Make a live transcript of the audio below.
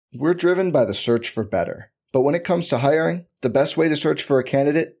We're driven by the search for better. But when it comes to hiring, the best way to search for a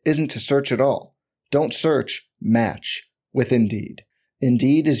candidate isn't to search at all. Don't search, match with Indeed.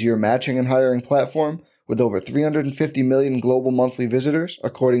 Indeed is your matching and hiring platform with over 350 million global monthly visitors,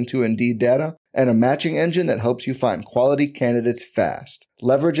 according to Indeed data, and a matching engine that helps you find quality candidates fast.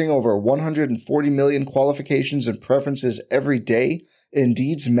 Leveraging over 140 million qualifications and preferences every day,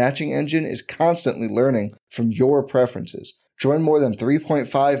 Indeed's matching engine is constantly learning from your preferences. Join more than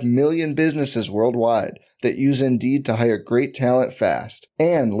 3.5 million businesses worldwide that use Indeed to hire great talent fast.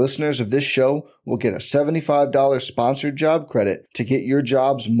 And listeners of this show will get a $75 sponsored job credit to get your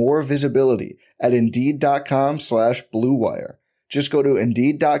jobs more visibility at Indeed.com/Blue Wire. Just go to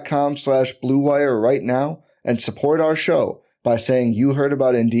Indeed.com/Blue Wire right now and support our show by saying you heard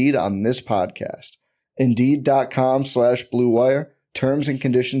about Indeed on this podcast. Indeed.com/Blue Wire. Terms and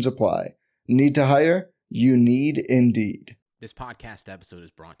conditions apply. Need to hire? You need Indeed. This podcast episode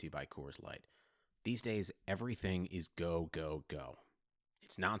is brought to you by Coors Light. These days, everything is go, go, go.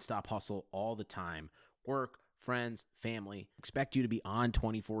 It's nonstop hustle all the time. Work, friends, family, expect you to be on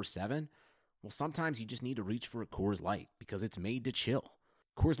 24/7. Well, sometimes you just need to reach for a Coors Light because it's made to chill.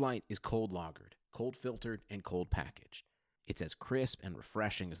 Coors Light is cold lagered, cold filtered, and cold packaged. It's as crisp and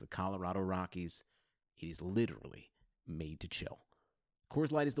refreshing as the Colorado Rockies. It is literally made to chill.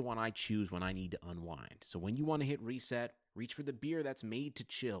 Coors Light is the one I choose when I need to unwind. So when you want to hit reset, reach for the beer that's made to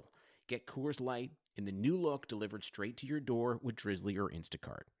chill. Get Coors Light in the new look delivered straight to your door with Drizzly or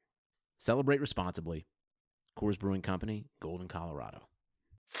Instacart. Celebrate responsibly. Coors Brewing Company, Golden, Colorado.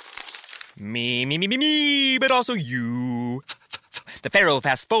 Me, but also you. The Pharaoh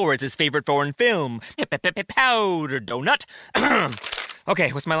fast forwards his favorite foreign film, Powder Donut.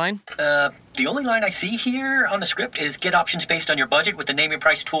 Okay, what's my line? The only line I see here on the script is get options based on your budget with the Name Your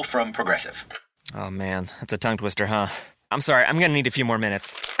Price tool from Progressive. Oh man, that's a tongue twister, huh? I'm sorry, I'm gonna need a few more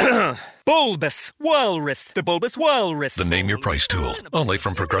minutes. Bulbous Walrus, the Bulbous Walrus. The Name Your Price tool, only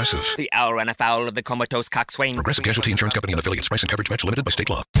from Progressive. The owl ran afoul of the comatose coxswain. Progressive Casualty Insurance Company and affiliates. Price and coverage match limited by state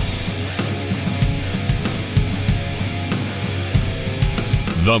law.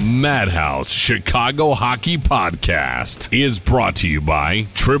 The Madhouse Chicago Hockey Podcast is brought to you by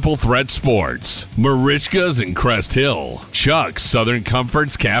Triple Threat Sports, Marichka's in Crest Hill, Chuck's Southern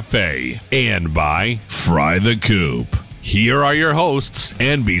Comforts Cafe, and by Fry the Coop. Here are your hosts,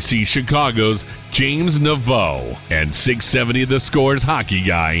 NBC Chicago's James Naveau and 670 The Score's hockey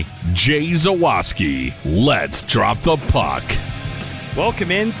guy, Jay Zawaski. Let's drop the puck. Welcome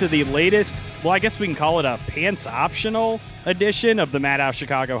into the latest, well, I guess we can call it a pants-optional edition of the Madhouse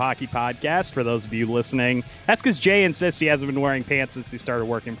Chicago Hockey Podcast. For those of you listening, that's because Jay insists he hasn't been wearing pants since he started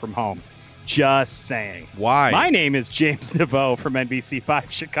working from home. Just saying. Why? My name is James Naveau from NBC5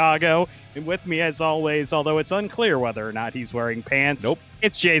 Chicago, and with me, as always, although it's unclear whether or not he's wearing pants, Nope.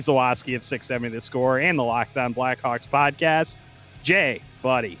 It's Jay Zawaski of 670 The Score and the Locked On Blackhawks podcast. Jay,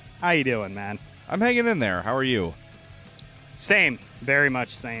 buddy, how you doing, man? I'm hanging in there. How are you? Same. Very much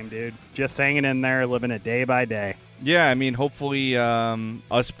same, dude. Just hanging in there, living it day by day. Yeah, I mean, hopefully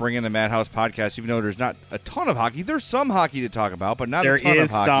us bringing the Madhouse podcast, even though there's not a ton of hockey, there's some hockey to talk about, but not a ton of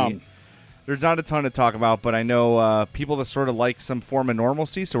hockey. Some. There's not a ton to talk about, but I know people that sort of like some form of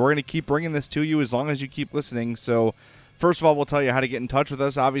normalcy, so we're going to keep bringing this to you as long as you keep listening. So first of all, we'll tell you how to get in touch with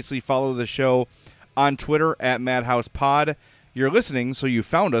us. Obviously, follow the show on Twitter at MadhousePod. You're listening, so you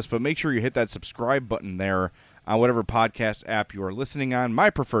found us, but make sure you hit that subscribe button there on whatever podcast app you are listening on. My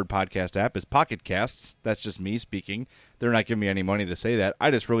preferred podcast app is Pocket Casts. That's just me speaking. They're not giving me any money to say that. I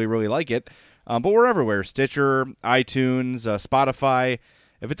just really, really like it. But we're everywhere. Stitcher, iTunes, Spotify.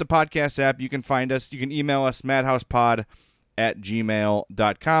 If it's a podcast app, you can find us. You can email us,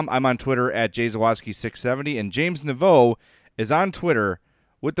 madhousepod@gmail.com. I'm on Twitter at jzawaski670, and James Naveau is on Twitter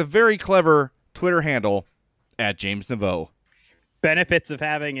with the very clever Twitter handle at James Naveau. Benefits of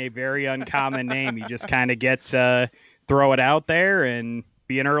having a very uncommon name. You just kind of get to throw it out there and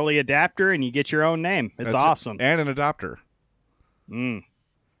be an early adapter, and you get your own name. It's awesome. And an adopter.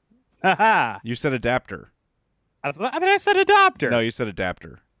 Haha. You said adapter. I said adopter. No, you said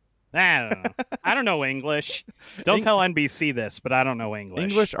adapter. I don't know. I don't know English. Don't tell NBC this, but I don't know English.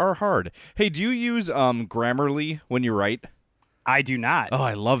 English are hard. Hey, do you use Grammarly when you write? I do not. Oh,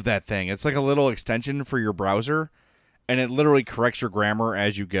 I love that thing. It's like a little extension for your browser, and it literally corrects your grammar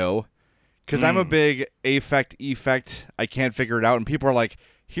as you go. Because I'm a big effect. I can't figure it out. And people are like,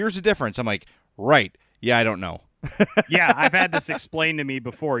 here's the difference. I'm like, right. Yeah, I don't know. Yeah, I've had this explained to me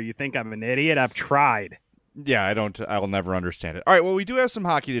before. You think I'm an idiot? I've tried. Yeah, I will never understand it. All right, well, we do have some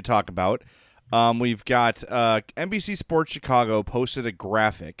hockey to talk about. We've got NBC Sports Chicago posted a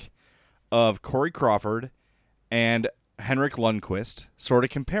graphic of Corey Crawford and Henrik Lundqvist, sort of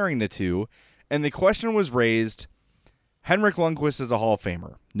comparing the two, and the question was raised, Henrik Lundqvist is a Hall of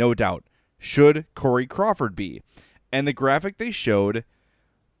Famer, no doubt. Should Corey Crawford be? And the graphic they showed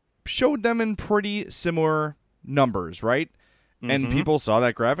them in pretty similar numbers, right? And people saw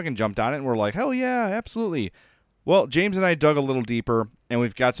that graphic and jumped on it and were like, hell yeah, absolutely. Well, James and I dug a little deeper, and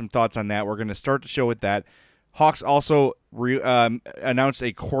we've got some thoughts on that. We're going to start the show with that. Hawks also announced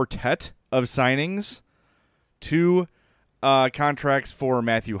a quartet of signings, 2 contracts for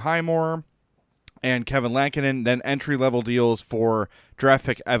Matthew Highmore and Kevin Lankinen, then entry-level deals for draft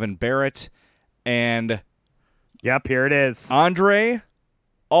pick Evan Barrett and... Yep, here it is. Andre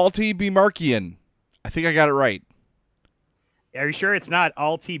Alti Bimarkian. I think I got it right. Are you sure it's not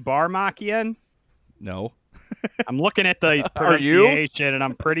Alti Barmakian? No. I'm looking at the pronunciation, and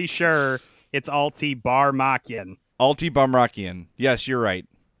I'm pretty sure it's Alti Barmakian. Alti Barmakian. Yes, you're right.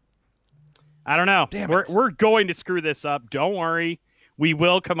 I don't know. Damn it. We're going to screw this up. Don't worry. We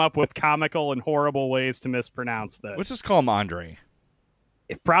will come up with comical and horrible ways to mispronounce this. Let's just call him Andre.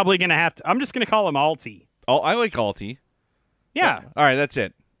 It's probably going to have to... I'm just going to call him Alti. Oh, I like Alti. Yeah. All right, that's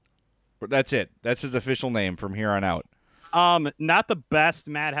it. That's it. That's his official name from here on out. Not the best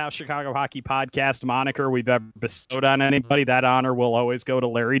Madhouse Chicago Hockey Podcast moniker we've ever bestowed on anybody. That honor will always go to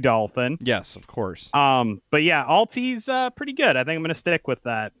Larry Dolphin. Yes, of course. But yeah, Alti's pretty good. I think I'm going to stick with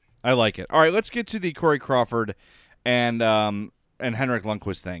that. I like it. All right, let's get to the Corey Crawford and Henrik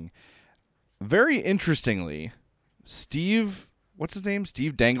Lundqvist thing. Very interestingly, Steve, what's his name?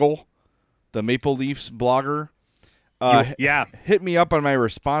 Steve Dangle, the Maple Leafs blogger, hit me up on my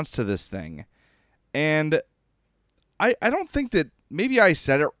response to this thing. And I don't think that, maybe I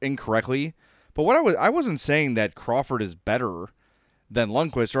said it incorrectly, but I wasn't saying that Crawford is better than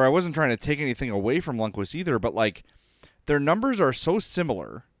Lundqvist, or I wasn't trying to take anything away from Lundqvist either, but like their numbers are so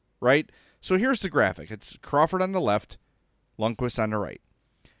similar, right? So here's the graphic. It's Crawford on the left, Lundqvist on the right.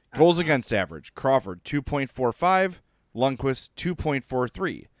 Goals against average, Crawford 2.45, Lundqvist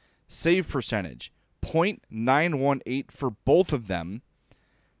 2.43. Save percentage, .918 for both of them.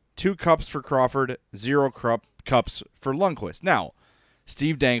 2 cups for Crawford, 0 cups for Lundqvist. Now,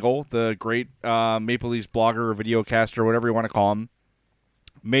 Steve Dangle, the great Maple Leafs blogger or videocaster, whatever you want to call him,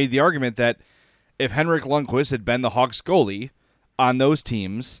 made the argument that if Henrik Lundqvist had been the Hawks goalie on those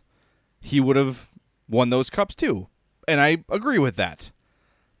teams, he would have won those cups too. And I agree with that.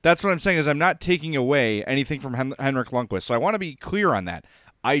 That's what I'm saying, is I'm not taking away anything from Henrik Lundqvist. So I want to be clear on that.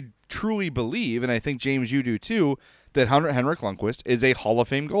 I truly believe, and I think, James, you do too, that Henrik Lundqvist is a Hall of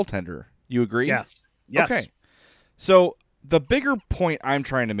Fame goaltender. You agree? Yes. Okay. So the bigger point I'm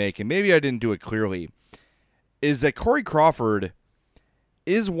trying to make, and maybe I didn't do it clearly, is that Corey Crawford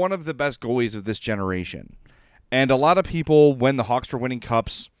is one of the best goalies of this generation. And a lot of people, when the Hawks were winning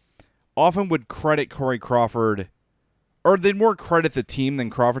cups, often would credit Corey Crawford, or they'd more credit the team than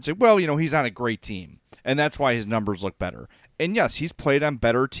Crawford. Say, well, he's on a great team, and that's why his numbers look better. And yes, he's played on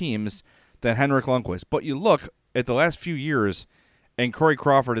better teams than Henrik Lundqvist. But you look at the last few years, and Corey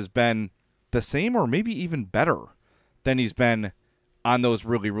Crawford has been the same or maybe even better than he's been on those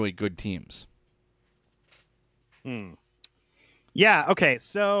really, really good teams. Yeah, okay,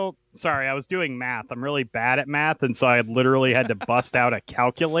 so, sorry, I was doing math. I'm really bad at math, and so I literally had to bust out a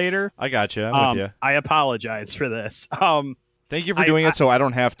calculator. I got you. I'm with you. I apologize for this. Thank you for doing it so I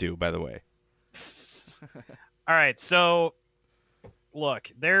don't have to, by the way. All right, so, look,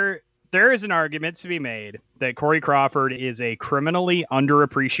 there is an argument to be made that Corey Crawford is a criminally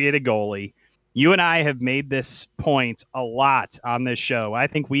underappreciated goalie. You and I have made this point a lot on this show. I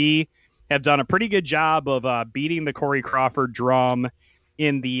think we have done a pretty good job of beating the Corey Crawford drum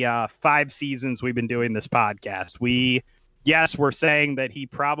in the 5 seasons we've been doing this podcast. We're saying that he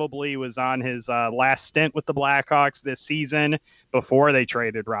probably was on his last stint with the Blackhawks this season before they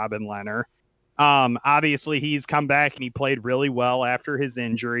traded Robin Lehner. Obviously, he's come back and he played really well after his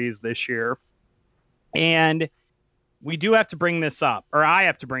injuries this year. And we do have to bring this up, or I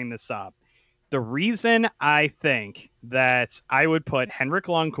have to bring this up. The reason I think that I would put Henrik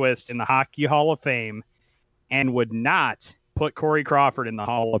Lundqvist in the Hockey Hall of Fame and would not put Corey Crawford in the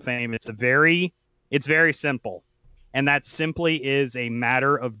Hall of Fame, it's very simple. And that simply is a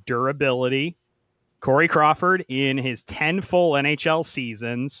matter of durability. Corey Crawford, in his 10 full NHL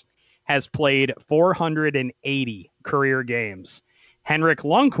seasons, has played 480 career games. Henrik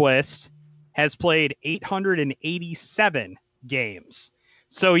Lundqvist has played 887 games.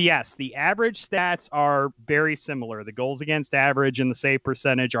 So, yes, the average stats are very similar. The goals against average and the save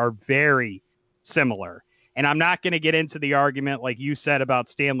percentage are very similar. And I'm not going to get into the argument like you said about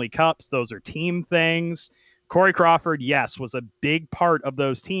Stanley Cups. Those are team things. Corey Crawford, yes, was a big part of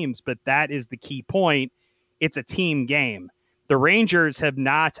those teams, but that is the key point, it's a team game. The Rangers have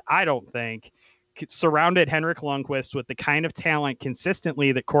not, I don't think, surrounded Henrik Lundqvist with the kind of talent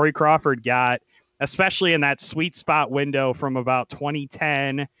consistently that Corey Crawford got, especially in that sweet spot window from about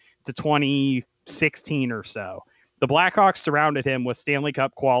 2010 to 2016 or so. The Blackhawks surrounded him with Stanley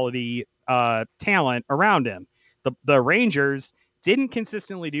Cup quality talent around him. The Rangers didn't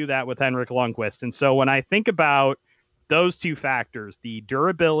consistently do that with Henrik Lundqvist. And so when I think about those two factors, the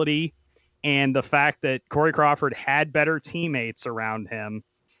durability and the fact that Corey Crawford had better teammates around him,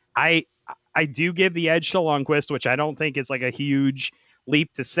 I do give the edge to Lundqvist, which I don't think is like a huge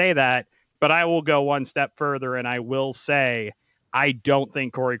leap to say that, but I will go one step further and I will say I don't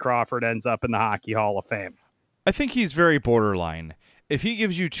think Corey Crawford ends up in the Hockey Hall of Fame. I think he's very borderline. If he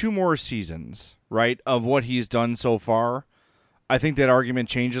gives you 2 more seasons, right, of what he's done so far, I think that argument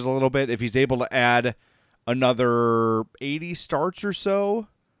changes a little bit. If he's able to add another 80 starts or so,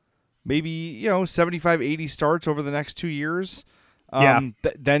 maybe, 75, 80 starts over the next 2 years,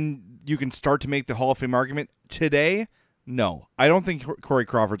 then you can start to make the Hall of Fame argument. Today, no. I don't think Corey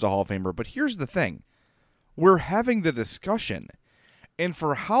Crawford's a Hall of Famer, but here's the thing. We're having the discussion, and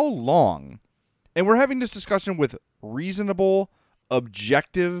for how long? And we're having this discussion with reasonable,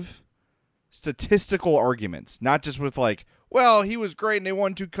 objective, statistical arguments, not just with like, well, he was great and they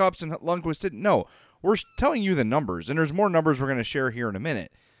won 2 cups and Lundqvist didn't. No, we're telling you the numbers, and there's more numbers we're going to share here in a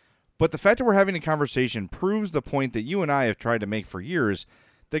minute. But the fact that we're having a conversation proves the point that you and I have tried to make for years,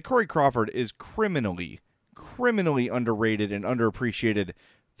 that Corey Crawford is criminally underrated and underappreciated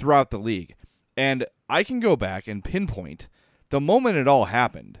throughout the league. And I can go back and pinpoint the moment it all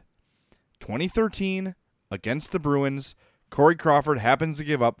happened. 2013, against the Bruins, Corey Crawford happens to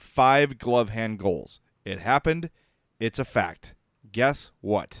give up 5 glove hand goals. It happened. It's a fact. Guess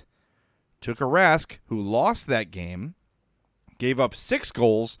what? Tuukka Rask, who lost that game, gave up 6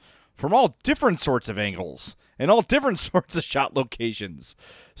 goals from all different sorts of angles and all different sorts of shot locations.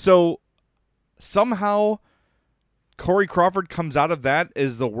 So somehow Corey Crawford comes out of that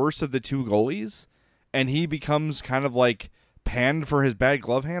as the worst of the 2 goalies, and he becomes kind of like panned for his bad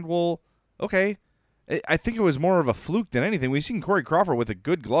glove hand. Well, okay. I think it was more of a fluke than anything. We've seen Corey Crawford with a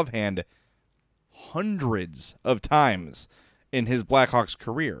good glove hand hundreds of times in his Blackhawks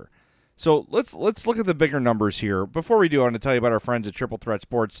career. So let's look at the bigger numbers here. Before we do, I want to tell you about our friends at Triple Threat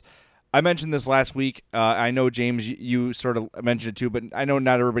Sports. I mentioned this last week. I know, James, you sort of mentioned it too, but I know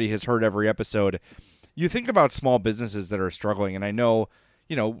not everybody has heard every episode. You think about small businesses that are struggling, and I know,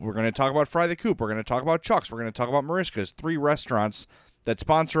 we're going to talk about Fry the Coop. We're going to talk about Chuck's. We're going to talk about Marishka's, 3 restaurants that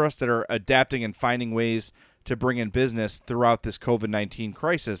sponsor us that are adapting and finding ways to bring in business throughout this COVID-19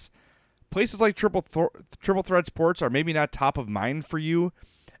 crisis. Places like Triple Threat Sports are maybe not top of mind for you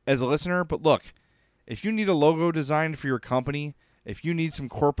as a listener, but look, if you need a logo designed for your company, if you need some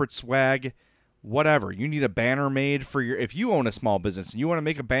corporate swag, whatever, you need a banner made for if you own a small business and you want to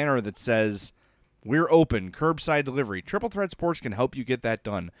make a banner that says, "We're open, curbside delivery," Triple Threat Sports can help you get that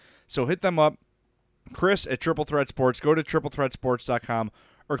done. So hit them up. Chris at Triple Threat Sports. Go to triplethreatsports.com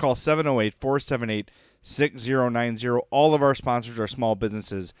or call 708-478-6090. All of our sponsors are small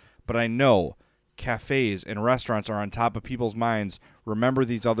businesses, but I know cafes and restaurants are on top of people's minds. Remember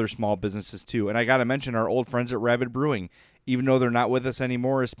these other small businesses too. And I got to mention our old friends at Rabid Brewing. Even though they're not with us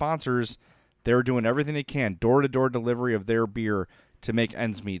anymore as sponsors, they're doing everything they can, door-to-door delivery of their beer to make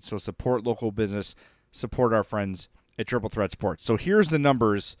ends meet. So support local business, support our friends at Triple Threat Sports. So here's the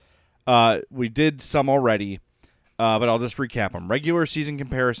numbers. We did some already, but I'll just recap them. Regular season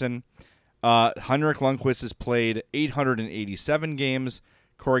comparison, Henrik Lundqvist has played 887 games.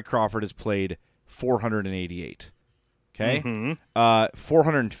 Corey Crawford has played 488. Okay? Mm-hmm.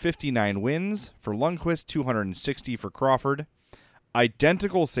 459 wins for Lundqvist, 260 for Crawford.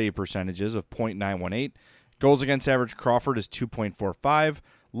 Identical save percentages of .918. Goals against average, Crawford is 2.45.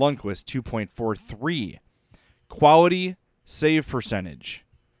 Lundqvist, 2.43. Quality save percentage.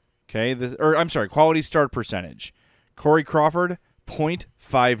 Okay, quality start percentage. Corey Crawford,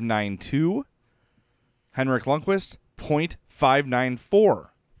 .592. Henrik Lundqvist, .594.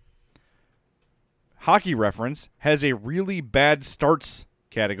 Hockey Reference has a really bad starts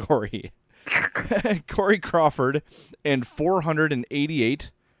category. Corey Crawford, in 488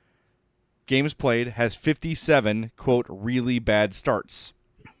 games played, has 57, quote, really bad starts.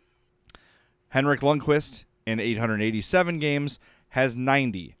 Henrik Lundqvist, in 887 games, has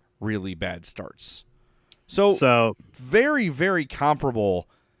 90 really bad starts. So very, very comparable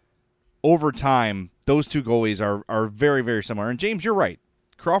over time. Those 2 goalies are very, very similar. And James, you're right.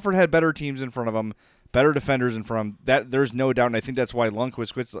 Crawford had better teams in front of him, better defenders in front of him. That there's no doubt, and I think that's why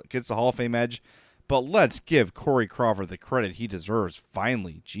Lundqvist gets the Hall of Fame edge. But let's give Corey Crawford the credit he deserves,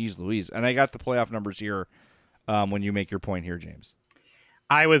 finally. Jeez Louise. And I got the playoff numbers here. when you make your point here, James.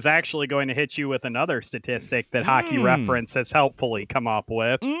 I was actually going to hit you with another statistic that Hockey Reference has helpfully come up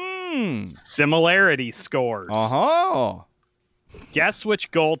with. Similarity scores. Uh-huh. Guess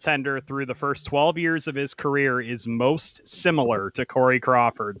which goaltender through the first 12 years of his career is most similar to Corey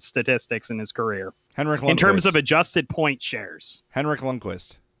Crawford's statistics in his career? Henrik Lundqvist. In terms of adjusted point shares. Henrik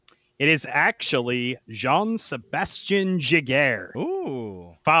Lundqvist. It is actually Jean-Sebastien Giguère.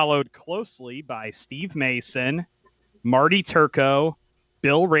 Ooh. Followed closely by Steve Mason, Marty Turco,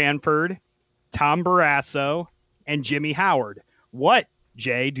 Bill Ranford, Tom Barrasso, and Jimmy Howard. What,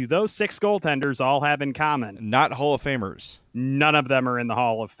 Jay, do those 6 goaltenders all have in common? Not Hall of Famers. None of them are in the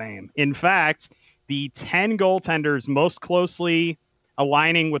Hall of Fame. In fact, the 10 goaltenders most closely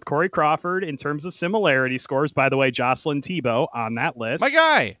aligning with Corey Crawford in terms of similarity scores, by the way, Jocelyn Thibault on that list. My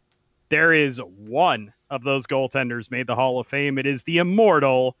guy! There is one of those goaltenders made the Hall of Fame. It is the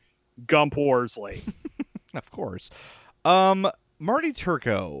immortal Gump Worsley. Of course. Marty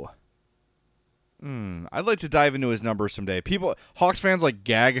Turco. I'd like to dive into his numbers someday. Hawks fans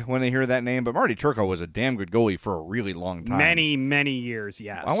gag when they hear that name, but Marty Turco was a damn good goalie for a really long time. Many, many years,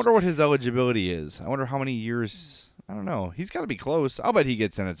 yes. I wonder what his eligibility is. I wonder how many years. I don't know. He's got to be close. I'll bet he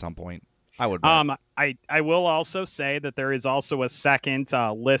gets in at some point. I would bet. I will also say that there is also a second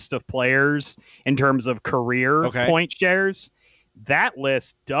list of players in terms of career point shares. That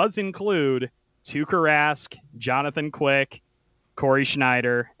list does include Tuukka Rask, Jonathan Quick, Corey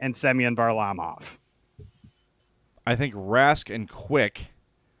Schneider, and Semyon Varlamov. I think Rask and Quick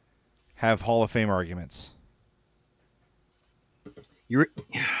have Hall of Fame arguments. Man,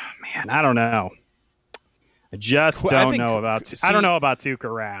 I don't know. I don't know about Tuukka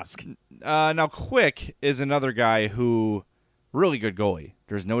Rask. Now, Quick is another guy who really good goalie.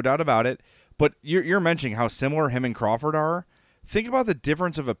 There's no doubt about it. But you're mentioning how similar him and Crawford are. Think about the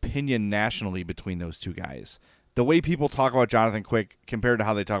difference of opinion nationally between those two guys. The way people talk about Jonathan Quick compared to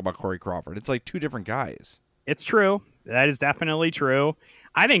how they talk about Corey Crawford. It's like two different guys. It's true. That is definitely true.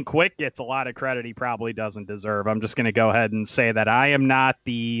 I think Quick gets a lot of credit he probably doesn't deserve. I'm just going to go ahead and say that I am not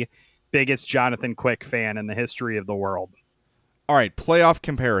the biggest Jonathan Quick fan in the history of the world. All right, playoff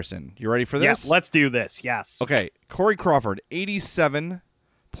comparison. You ready for this? Yeah, let's do this. Yes. Okay, Corey Crawford, 87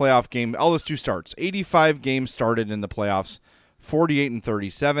 playoff game. All those 2 starts. 85 games started in the playoffs, 48 and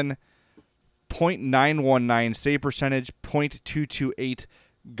 37. .919 save percentage, .228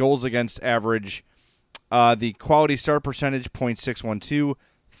 goals against average. The quality start percentage, .612.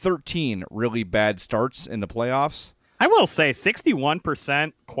 13 really bad starts in the playoffs. I will say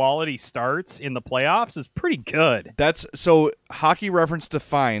 61% quality starts in the playoffs is pretty good. That's so Hockey Reference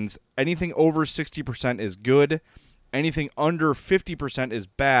defines anything over 60% is good, anything under 50% is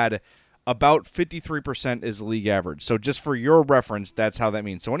bad. About 53% is league average. So just for your reference, that's how that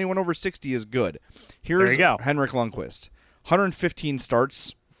means. So anyone over 60 is good. Here's Henrik Lundqvist. 115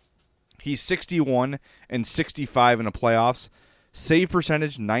 starts. He's 61 and 65 in the playoffs. Save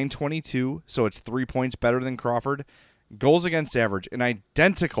percentage, .922, so it's 3 points better than Crawford. Goals against average, an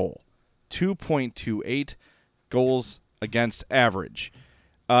identical 2.28 goals against average.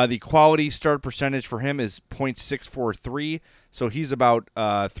 The quality start percentage for him is .643, so he's about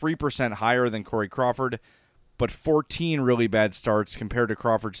 3% higher than Corey Crawford, but 14 really bad starts compared to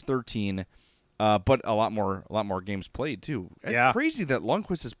Crawford's 13, but a lot more games played too. Yeah. It's crazy that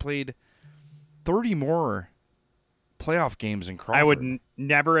Lundqvist has played 30 more playoff games than Crawford. I would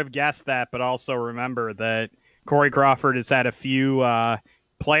never have guessed that, but also remember that Corey Crawford has had a few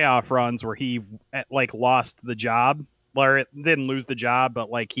playoff runs where he lost the job. Or it didn't lose the job, but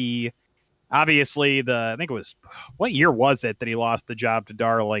he obviously I think it was, what year was it that he lost the job to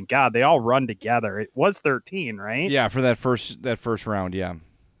Darling? God, they all run together. It was 13, right? Yeah, for that first round, yeah.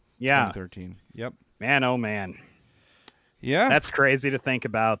 Yeah. 2013. Yep. Man, oh man. Yeah. That's crazy to think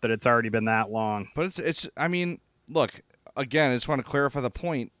about that it's already been that long. But it's I mean, look, again, I just want to clarify the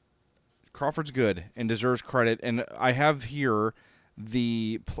point. Crawford's good and deserves credit, and I have here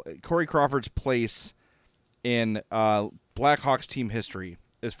Corey Crawford's place in Blackhawks team history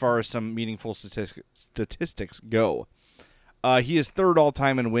as far as some meaningful statistics go. He is third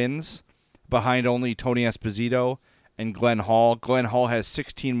all-time in wins, behind only Tony Esposito and Glenn Hall. Glenn Hall has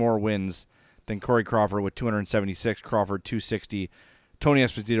 16 more wins than Corey Crawford with 276, Crawford 260, Tony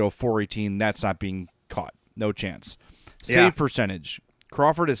Esposito 418. That's not being caught. No chance. Save percentage.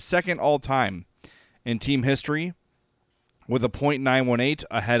 Crawford is second all-time in team history with a .918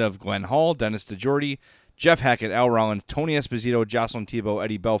 ahead of Glenn Hall, Dennis DeJordy, Jeff Hackett, Al Rollins, Tony Esposito, Jocelyn Thibault,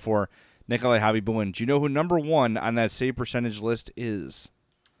 Eddie Belfour, Nikolai Javy-Bulin. Do you know who number 1 on that save percentage list is?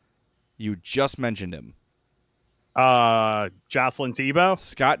 You just mentioned him. Jocelyn Tebow?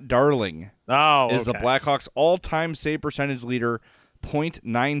 Scott Darling is the Blackhawks all-time save percentage leader,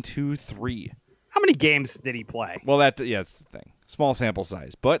 .923. How many games did he play? Well, that's the thing. Small sample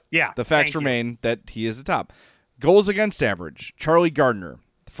size. But the facts remain that he is the top. Goals against average. Charlie Gardner,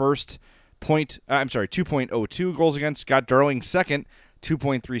 first 2.02 goals against. Scott Darling, second,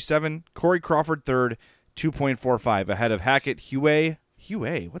 2.37. Corey Crawford, third, 2.45. Ahead of Hackett, Huey,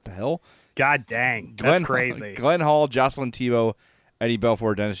 what the hell? God dang. That's crazy. Glenn Hall, Jocelyn Tebow, Eddie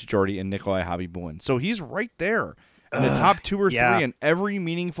Belfour, Dennis Jordy, and Nikolai Hobby-Bowen. So he's right there in the top 2 or 3 in every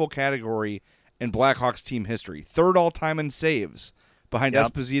meaningful category in Blackhawks team history. Third all-time in saves behind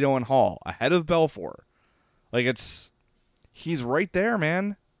Esposito and Hall, ahead of Belfour. He's right there,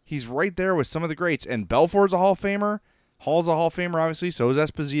 man. He's right there with some of the greats. And Belfour's a Hall of Famer. Hall's a Hall of Famer, obviously. So is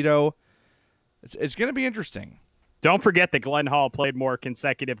Esposito. It's going to be interesting. Don't forget that Glenn Hall played more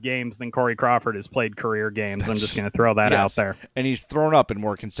consecutive games than Corey Crawford has played career games. I'm just going to throw that out there. And he's thrown up in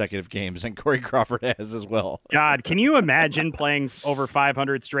more consecutive games than Corey Crawford has as well. God, can you imagine playing over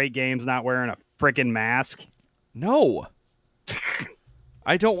 500 straight games not wearing a freaking mask? No.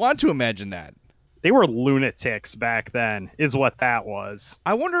 I don't want to imagine that. They were lunatics back then, is what that was.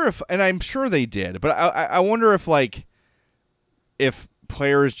 I wonder if, and I'm sure they did, but I wonder if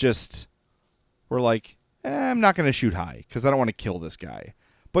players just were like, I'm not going to shoot high because I don't want to kill this guy.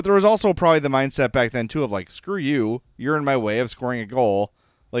 But there was also probably the mindset back then, too, of like, screw you. You're in my way of scoring a goal.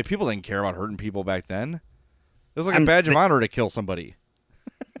 Like, people didn't care about hurting people back then. It was like a badge of honor to kill somebody.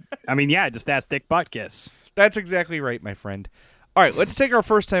 I mean, just ask Dick Butkus. That's exactly right, my friend. All right, let's take our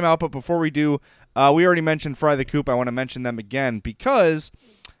first time out. But before we do, we already mentioned Fry the Coop. I want to mention them again because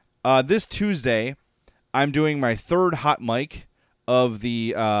this Tuesday, I'm doing my third hot mic of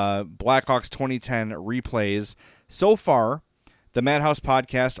the Blackhawks 2010 replays. So far, the Madhouse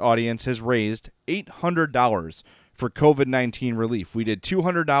podcast audience has raised $800 for COVID-19 relief. We did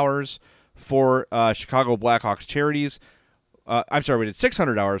 $200 for Chicago Blackhawks charities. We did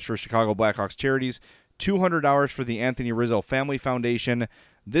 $600 for Chicago Blackhawks charities, $200 for the Anthony Rizzo Family Foundation.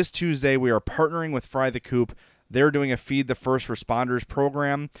 This Tuesday, we are partnering with Fry the Coop. They're doing a Feed the First Responders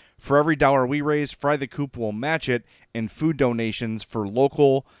program. For every dollar we raise, Fry the Coop will match it in food donations for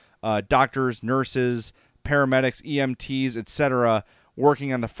local doctors, nurses, paramedics, EMTs, etc.,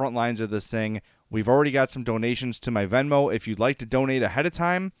 working on the front lines of this thing. We've already got some donations to my Venmo. If you'd like to donate ahead of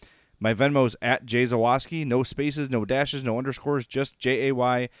time, my Venmo is at JZawaski. No spaces, no dashes, no underscores, just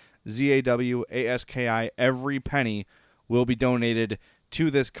JAYZAWASKI. Every penny will be donated to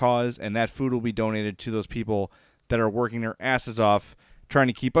this cause, and that food will be donated to those people that are working their asses off, trying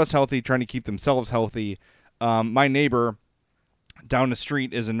to keep us healthy, trying to keep themselves healthy. My neighbor down the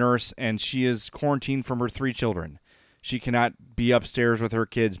street is a nurse, and she is quarantined from her 3 children. She cannot be upstairs with her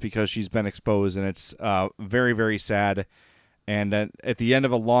kids because she's been exposed, and it's very, very sad. And at the end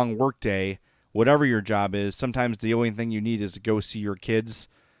of a long work day, whatever your job is, sometimes the only thing you need is to go see your kids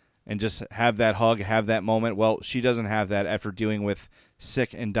and just have that hug, have that moment. Well, she doesn't have that after dealing with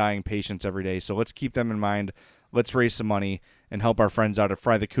sick and dying patients every day. So let's keep them in mind. Let's raise some money and help our friends out at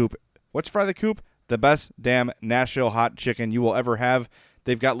Fry the Coop. What's Fry the Coop? The best damn Nashville hot chicken you will ever have.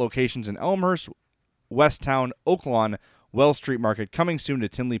 They've got locations in Elmhurst, Westtown, Oak Lawn, Wells Street Market, coming soon to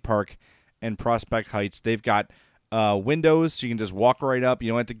Tinley Park and Prospect Heights. They've got windows, so you can just walk right up. You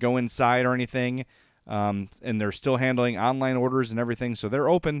don't have to go inside or anything. And they're still handling online orders and everything. So they're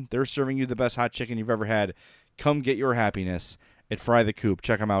open. They're serving you the best hot chicken you've ever had. Come get your happiness at Fry the Coop.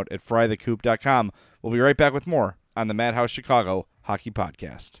 Check them out at frythecoop.com. We'll be right back with more on the Madhouse Chicago Hockey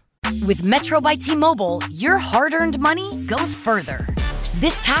Podcast. With Metro by T-Mobile, your hard-earned money goes further.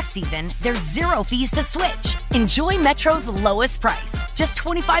 This tax season, there's 0 fees to switch. Enjoy Metro's lowest price, just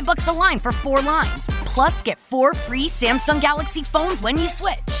 $25 a line for 4 lines. Plus, get 4 free Samsung Galaxy phones when you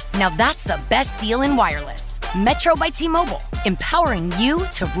switch. Now that's the best deal in wireless. Metro by T-Mobile, empowering you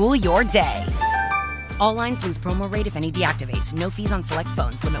to rule your day. All lines lose promo rate if any deactivates. No fees on select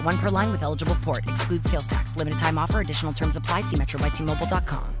phones. Limit 1 per line with eligible port. Excludes sales tax. Limited time offer. Additional terms apply. See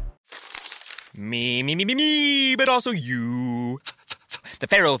metrobytmobile.com. Me, but also you. The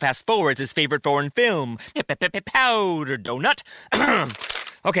Pharaoh fast forwards his favorite foreign film, Powder Donut.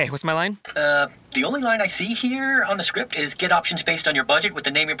 Okay, what's my line? The only line I see here on the script is get options based on your budget with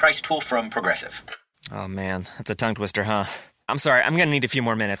the Name Your Price tool from Progressive. Oh man, that's a tongue twister, huh? I'm sorry, I'm gonna need a few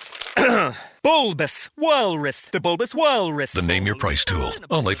more minutes. Bulbous Walrus, the Bulbous Walrus. The Name Your Price tool,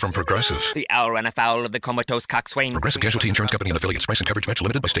 only from Progressive. The owl ran afoul of the comatose coxswain. Progressive Casualty Insurance Company and affiliates. Price and coverage match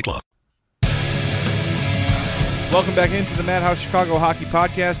limited by state law. Welcome back into the Madhouse Chicago Hockey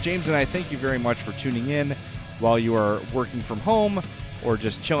Podcast. James and I thank you very much for tuning in while you are working from home, or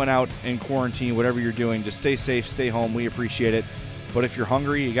just chilling out in quarantine, whatever you're doing, just stay safe, stay home. We appreciate it. But if you're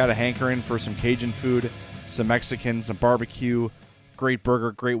hungry, you got a hankering for some Cajun food, some Mexican, some barbecue, great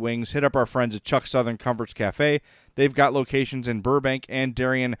burger, great wings, hit up our friends at Chuck's Southern Comforts Cafe. They've got locations in Burbank and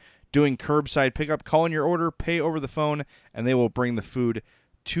Darien doing curbside pickup. Call in your order, pay over the phone, and they will bring the food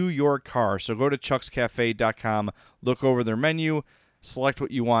to your car. So go to chuckscafe.com, look over their menu, select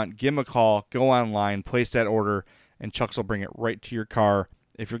what you want, give them a call, go online, place that order, and Chuck's will bring it right to your car.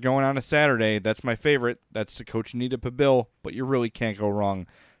 If you're going on a Saturday, that's my favorite. That's the Coach Anita Pabil, but you really can't go wrong.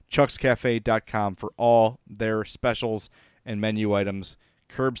 chuckscafe.com for all their specials and menu items.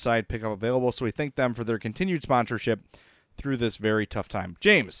 Curbside pickup available, so we thank them for their continued sponsorship through this very tough time.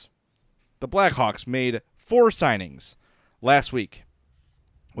 James, the Blackhawks made 4 signings last week.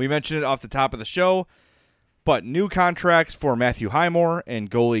 We mentioned it off the top of the show, but new contracts for Matthew Highmore and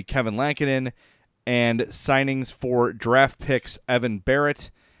goalie Kevin Lankinen, and signings for draft picks Evan Barrett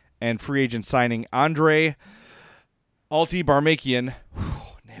and free agent signing Andre Barmakian.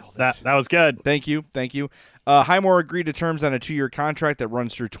 Nailed it. That was good. Thank you. Highmore agreed to terms on a 2-year contract that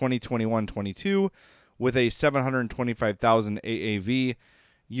runs through 2021-22 with a $725,000 AAV.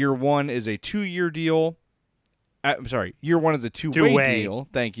 Year 1 is a 2-year deal. Year 1 is a two-way deal.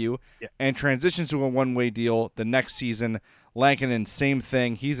 Thank you. Yeah. And transitions to a one-way deal the next season. Lankinen, same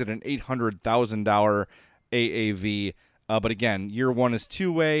thing. He's at an $800,000 AAV. But again, year 1 is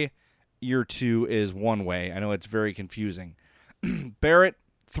 2-way. Year 2 is 1-way. I know it's very confusing. Barrett,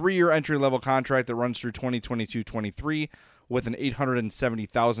 3-year entry-level contract that runs through 2022-23 with an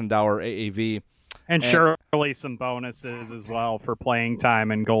 $870,000 AAV. And surely some bonuses as well for playing time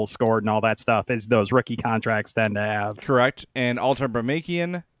and goals scored and all that stuff, as those rookie contracts tend to have. Correct. And Alti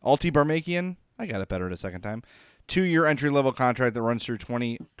Barmakian, I got it better the second time. 2-year entry-level contract that runs through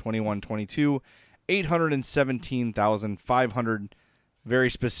 2021-22, $817,500, very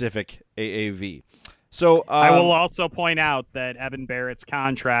specific AAV. So I will also point out that Evan Barrett's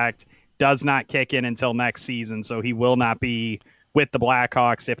contract does not kick in until next season, so he will not be with the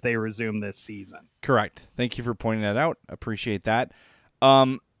Blackhawks if they resume this season. Correct. Thank you for pointing that out. Appreciate that.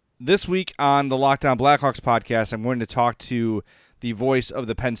 This week on the Locked On Blackhawks podcast, I'm going to talk to the voice of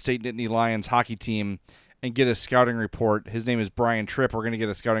the Penn State Nittany Lions hockey team and get a scouting report. His name is Brian Tripp. We're going to get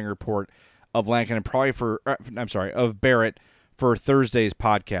a scouting report of Lankinen, of Barrett for Thursday's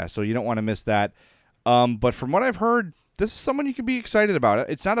podcast, so you don't want to miss that. But from what I've heard, this is someone you can be excited about.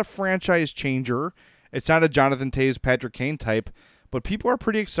 It's not a franchise changer. It's not a Jonathan Toews, Patrick Kane type, but people are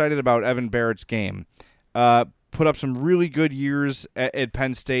pretty excited about Evan Barrett's game. Put up some really good years at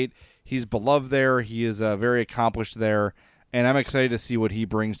Penn State. He's beloved there. He is very accomplished there, and I'm excited to see what he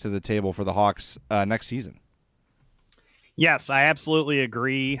brings to the table for the Hawks next season. Yes, I absolutely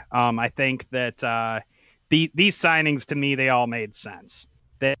agree. I think that these signings, to me, they all made sense.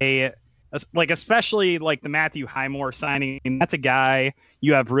 They, especially the Matthew Highmore signing, that's a guy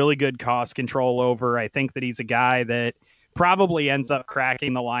you have really good cost control over. I think that he's a guy that probably ends up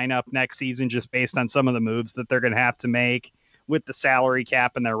cracking the lineup next season just based on some of the moves that they're going to have to make with the salary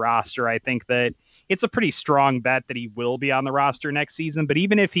cap in their roster. I think that it's a pretty strong bet that he will be on the roster next season. But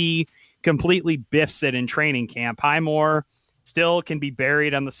even if he completely biffs it in training camp, Highmore still can be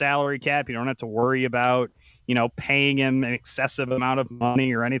buried on the salary cap. You don't have to worry about, paying him an excessive amount of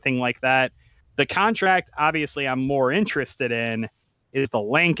money or anything like that. The contract, obviously, I'm more interested in is the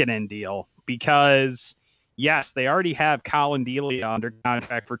Lankinen deal because, yes, they already have Colin Delia under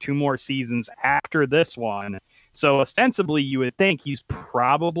contract for 2 more seasons after this one. So ostensibly, you would think he's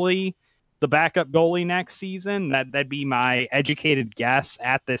probably the backup goalie next season. That'd be my educated guess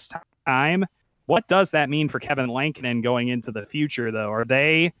at this time. What does that mean for Kevin Lankinen going into the future, though? Are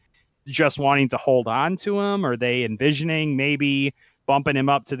they just wanting to hold on to him? Are they envisioning maybe bumping him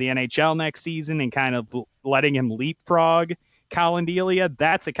up to the NHL next season and kind of letting him leapfrog Colin Delia?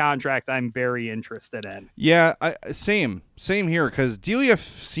 That's a contract I'm very interested in. Yeah, same here, because Delia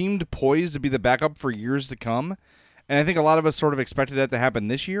seemed poised to be the backup for years to come, and I think a lot of us sort of expected that to happen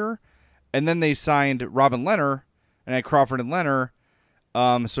this year. And then they signed Robin Lehner and had Crawford and Lehner.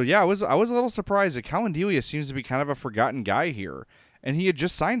 So yeah, I was a little surprised that Colin Delia seems to be kind of a forgotten guy here, and he had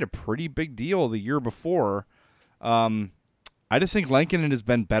just signed a pretty big deal the year before. I just think Lankinen has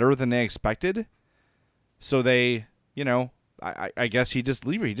been better than they expected. So they, I guess he just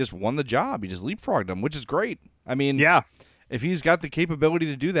won the job. He just leapfrogged him, which is great. I mean, yeah, if he's got the capability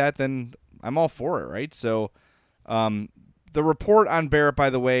to do that, then I'm all for it, right? So the report on Barrett, by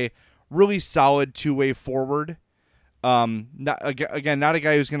the way, really solid two-way forward. Not a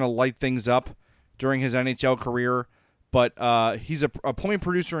guy who's going to light things up during his NHL career, but he's a point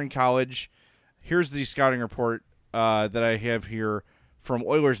producer in college. Here's the scouting report that I have here from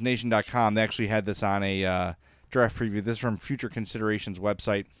OilersNation.com. They actually had this on a draft preview. This is from Future Considerations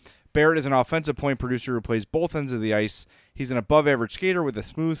website. Barrett is an offensive point producer who plays both ends of the ice. He's an above-average skater with a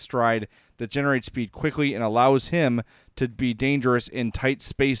smooth stride that generates speed quickly and allows him to be dangerous in tight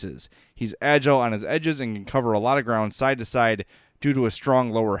spaces. He's agile on his edges and can cover a lot of ground side to side due to a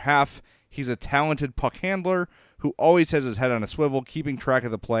strong lower half. He's a talented puck handler who always has his head on a swivel, keeping track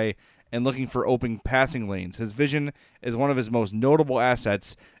of the play and looking for open passing lanes. His vision is one of his most notable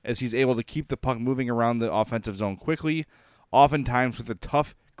assets as he's able to keep the puck moving around the offensive zone quickly, oftentimes with the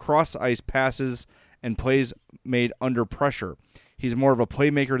tough cross-ice passes and plays made under pressure. He's more of a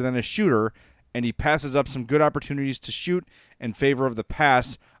playmaker than a shooter, and he passes up some good opportunities to shoot in favor of the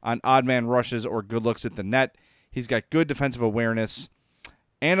pass on odd man rushes or good looks at the net. He's got good defensive awareness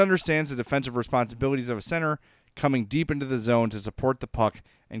and understands the defensive responsibilities of a center, coming deep into the zone to support the puck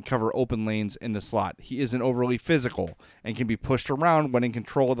and cover open lanes in the slot. He isn't overly physical and can be pushed around when in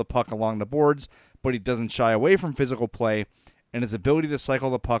control of the puck along the boards, but he doesn't shy away from physical play, and his ability to cycle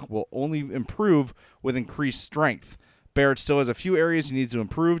the puck will only improve with increased strength. Barrett still has a few areas he needs to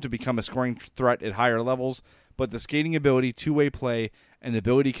improve to become a scoring threat at higher levels, but the skating ability, two-way play, and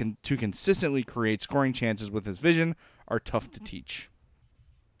ability to consistently create scoring chances with his vision are tough to teach.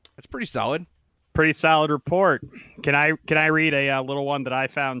 That's pretty solid. Pretty solid report. Can I read a little one that I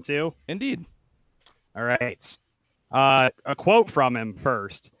found too? Indeed. All right. A quote from him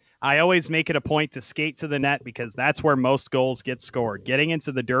first. I always make it a point to skate to the net because that's where most goals get scored. Getting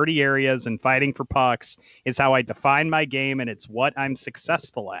into the dirty areas and fighting for pucks is how I define my game, and it's what I'm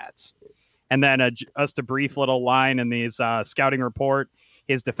successful at. And then just a brief little line in his scouting report.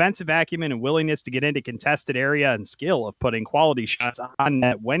 His defensive acumen and willingness to get into contested area and skill of putting quality shots on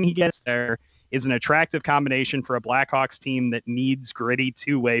net when he gets there is an attractive combination for a Blackhawks team that needs gritty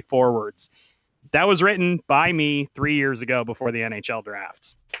two-way forwards. That was written by me 3 years ago before the NHL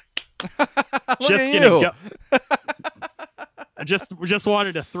draft. Just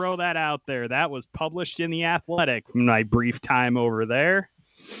wanted to throw that out there. That was published in The Athletic in my brief time over there.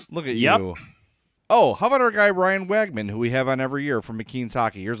 Look at you. Oh, how about our guy Ryan Wagman, who we have on every year from McKean's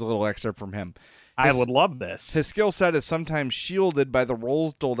Hockey? Here's a little excerpt from him. I would love this. His skill set is sometimes shielded by the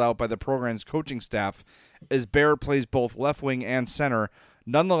roles doled out by the program's coaching staff, as Barrett plays both left wing and center.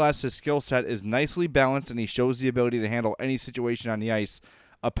 Nonetheless, his skill set is nicely balanced, and he shows the ability to handle any situation on the ice.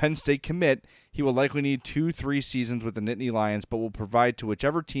 A Penn State commit, he will likely need 2-3 seasons with the Nittany Lions, but will provide to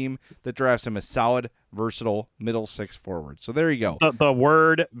whichever team that drafts him a solid, versatile middle six forward. So there you go. The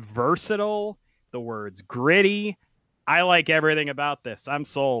word versatile, the words gritty. I like everything about this. I'm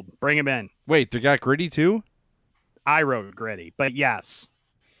sold. Bring him in. Wait, they got gritty too? I wrote gritty, but yes.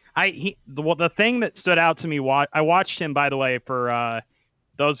 The thing that stood out to me, I watched him, by the way, for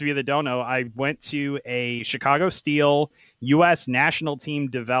those of you that don't know, I went to a Chicago Steel U.S. national team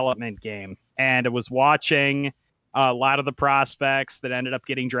development game, and I was watching a lot of the prospects that ended up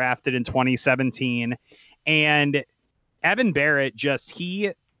getting drafted in 2017. And Evan Barrett,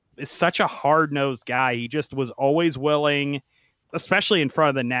 he is such a hard-nosed guy. He just was always willing, especially in front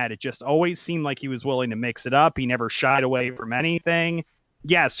of the net. It just always seemed like he was willing to mix it up. He never shied away from anything.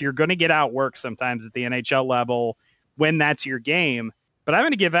 Yes, you're going to get outworked sometimes at the NHL level when that's your game. But I'm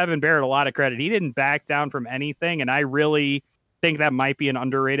going to give Evan Barrett a lot of credit. He didn't back down from anything, and I really think that might be an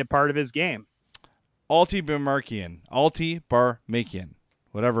underrated part of his game. Alti Barmakian,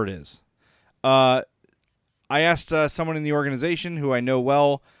 whatever it is. I asked someone in the organization who I know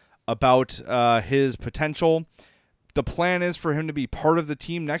well about his potential. The plan is for him to be part of the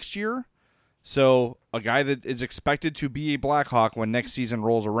team next year. So a guy that is expected to be a Blackhawk when next season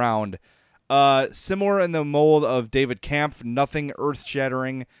rolls around. Similar in the mold of David Kampf, nothing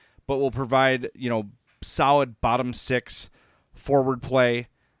earth-shattering, but will provide, solid bottom six forward play.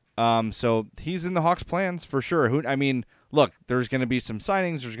 So he's in the Hawks' plans for sure. Look, there's going to be some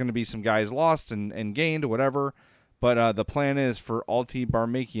signings. There's going to be some guys lost and gained, whatever. But the plan is for Alti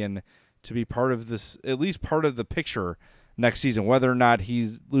Barmakian to be part of this, at least part of the picture next season. Whether or not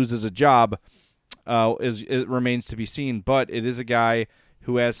he loses a job it remains to be seen. But it is a guy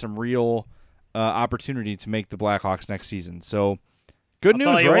who has some real opportunity to make the Blackhawks next season. So good news,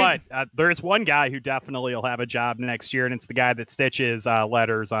 tell you right? What, there's one guy who definitely will have a job next year, and it's the guy that stitches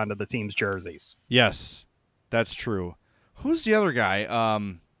letters onto the team's jerseys. Yes, that's true. Who's the other guy?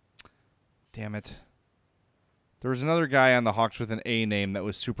 Damn it. There was another guy on the Hawks with an A name that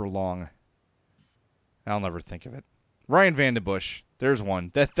was super long. I'll never think of it. Ryan Vandenbush. There's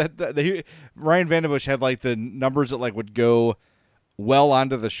one. Ryan Vandenbush had the numbers that would go well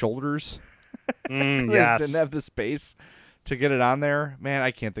onto the shoulders. Yes. Didn't have the space. to get it on there. Man,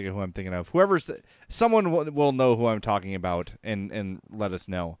 I can't think of who I'm thinking of. Someone will know who I'm talking about and let us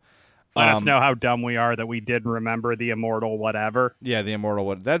know. Let us know how dumb we are that we didn't remember the immortal whatever. Yeah, the immortal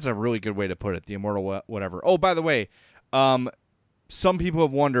what. That's a really good way to put it. The immortal whatever. Oh, by the way, some people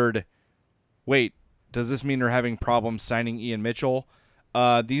have wondered, wait, does this mean they're having problems signing Ian Mitchell?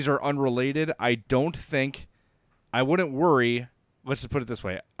 These are unrelated. I wouldn't worry. Let's just put it this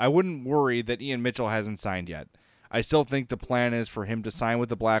way. I wouldn't worry that Ian Mitchell hasn't signed yet. I still think the plan is for him to sign with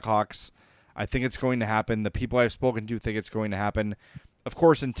the Blackhawks. I think it's going to happen. The people I've spoken to think it's going to happen. Of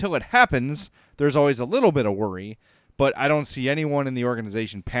course, until it happens, there's always a little bit of worry, but I don't see anyone in the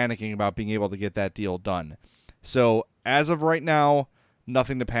organization panicking about being able to get that deal done. So, as of right now,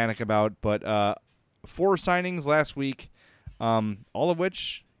 nothing to panic about, but 4 signings last week, all of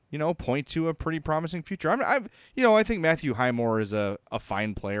which, point to a pretty promising future. I think Matthew Highmore is a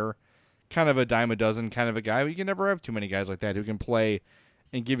fine player, kind of a dime a dozen kind of a guy. You can never have too many guys like that who can play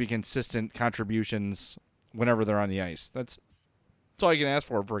and give you consistent contributions whenever they're on the ice. That's all you can ask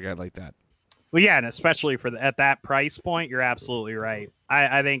for a guy like that. Well, yeah, and especially at that price point, you're absolutely right.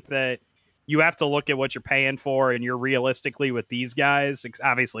 I think that you have to look at what you're paying for, and you're realistically with these guys,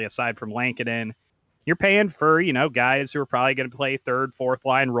 obviously aside from Lankinen, you're paying for, guys who are probably going to play 3rd, 4th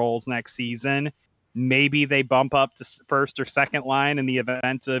line roles next season. Maybe they bump up to 1st or 2nd line in the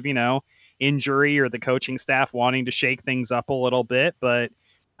event of, injury or the coaching staff wanting to shake things up a little bit. But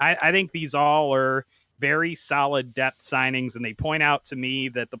I think these all are very solid depth signings, and they point out to me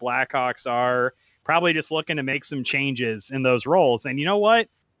that the Blackhawks are probably just looking to make some changes in those roles. And you know what?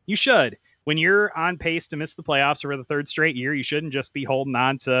 You should. When you're on pace to miss the playoffs for the 3rd straight year, you shouldn't just be holding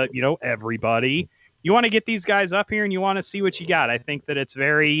on to, everybody. You want to get these guys up here and you want to see what you got. I think that it's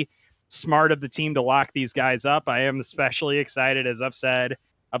very smart of the team to lock these guys up. I am especially excited, as I've said,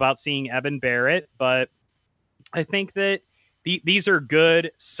 about seeing Evan Barrett, but I think that these are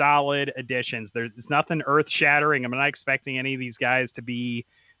good, solid additions. It's nothing earth-shattering. I'm not expecting any of these guys to be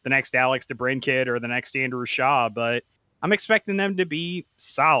the next Alex DeBrincat or the next Andrew Shaw, but I'm expecting them to be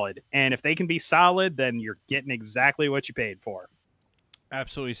solid. And if they can be solid, then you're getting exactly what you paid for.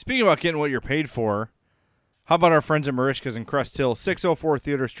 Absolutely. Speaking about getting what you're paid for, how about our friends at Marishka's in Crest Hill, 604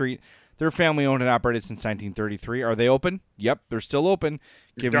 Theater Street? They're family-owned and operated since 1933. Are they open? Yep, they're still open.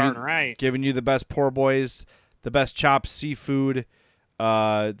 Right. Giving you the best poor boys, the best chopped seafood,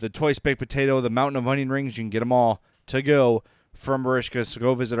 the Toy Baked Potato, the Mountain of Onion Rings. You can get them all to go from Marishka's. So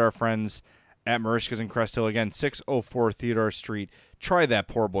go visit our friends at Marishka's in Crest Hill. Again, 604 Theodore Street. Try that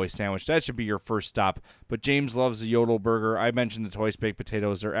poor boy sandwich. That should be your first stop. But James loves the Yodel Burger. I mentioned the Toy Baked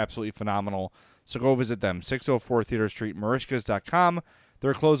Potatoes. They're absolutely phenomenal. So go visit them. 604 Theodore Street, Marishkas.com.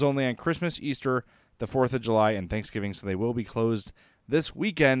 They're closed only on Christmas, Easter, the 4th of July, and Thanksgiving, so they will be closed this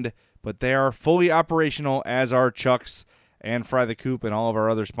weekend. But they are fully operational, as are Chuck's and Fry the Coop and all of our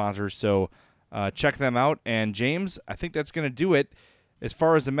other sponsors. So check them out. And James, I think that's going to do it. As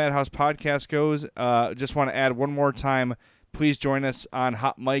far as the Madhouse podcast goes, just want to add one more time, please join us on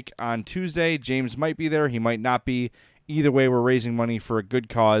Hot Mic on Tuesday. James might be there. He might not be. Either way, we're raising money for a good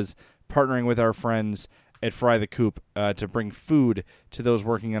cause, partnering with our friends at Fry the Coop to bring food to those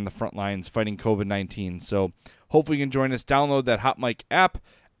working on the front lines fighting COVID-19. So hopefully you can join us. Download that Hot Mic app,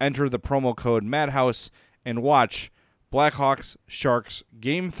 enter the promo code Madhouse, and watch Blackhawks Sharks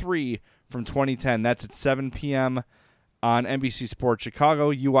Game 3 from 2010. That's at 7 p.m. on NBC Sports Chicago.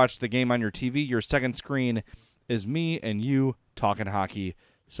 You watch the game on your TV. Your second screen is me and you talking hockey.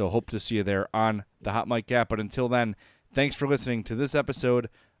 So hope to see you there on the Hot Mic app. But until then, thanks for listening to this episode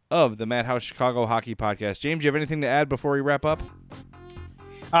of the Madhouse Chicago Hockey Podcast. James, do you have anything to add before we wrap up?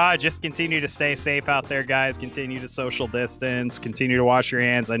 Just continue to stay safe out there, guys. Continue to social distance. Continue to wash your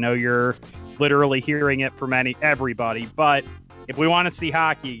hands. I know you're literally hearing it from everybody, but if we want to see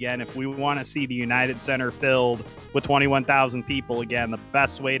hockey again, if we want to see the United Center filled with 21,000 people again, the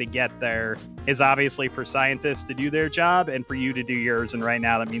best way to get there is obviously for scientists to do their job and for you to do yours. And right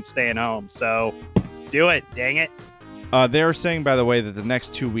now that means staying home. So do it. Dang it. They are saying, by the way, that the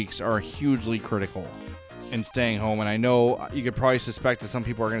next 2 weeks are hugely critical in staying home. And I know you could probably suspect that some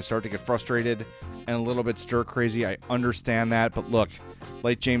people are going to start to get frustrated and a little bit stir crazy. I understand that. But look,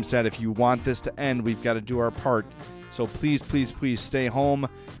 like James said, if you want this to end, we've got to do our part. So please, please, please stay home.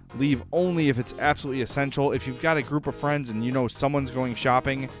 Leave only if it's absolutely essential. If you've got a group of friends and you know someone's going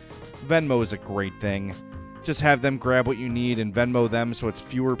shopping, Venmo is a great thing. Just have them grab what you need and Venmo them so it's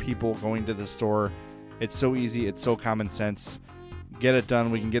fewer people going to the store. It's so easy. It's so common sense. Get it done.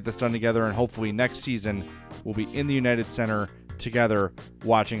 We can get this done together, and hopefully next season we'll be in the United Center together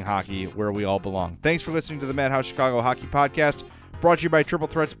watching hockey where we all belong. Thanks for listening to the Madhouse Chicago Hockey Podcast, brought to you by Triple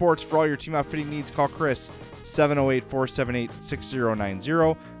Threat Sports. For all your team outfitting needs, call Chris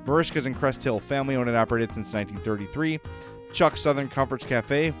 708-478-6090. Marishka's in Crest Hill, family-owned and operated since 1933. Chuck's Southern Comforts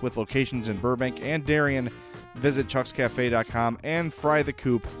Cafe with locations in Burbank and Darien. Visit chuckscafe.com and Fry the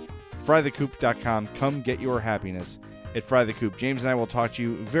Coop, frythecoop.com. Come get your happiness at Fry the Coop. James and I will talk to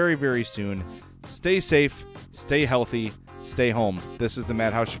you very, very soon. Stay safe, stay healthy, stay home. This is the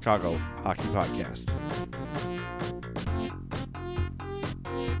Madhouse Chicago Hockey Podcast.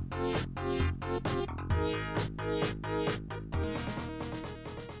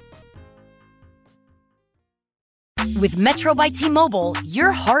 With Metro by T-Mobile,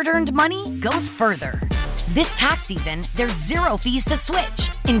 your hard-earned money goes further. This tax season, there's zero fees to switch.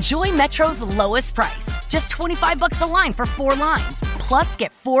 Enjoy Metro's lowest price, just $25 a line for 4 lines. Plus,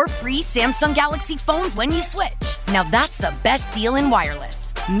 get 4 free Samsung Galaxy phones when you switch. Now that's the best deal in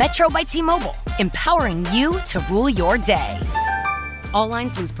wireless. Metro by T-Mobile, empowering you to rule your day. All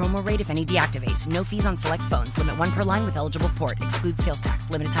lines lose promo rate if any deactivates. No fees on select phones. Limit 1 per line with eligible port. Excludes sales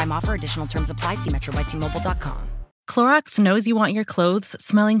tax. Limited time offer. Additional terms apply. See metrobytmobile.com. Clorox knows you want your clothes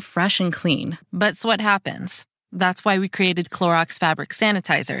smelling fresh and clean, but sweat happens. That's why we created Clorox fabric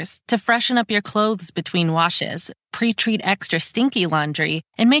sanitizers to freshen up your clothes between washes, pre-treat extra stinky laundry,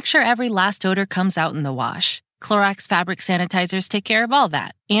 and make sure every last odor comes out in the wash. Clorox fabric sanitizers take care of all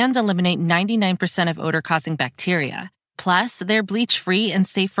that and eliminate 99% of odor-causing bacteria. Plus, they're bleach-free and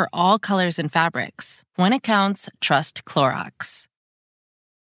safe for all colors and fabrics. When it counts, trust Clorox.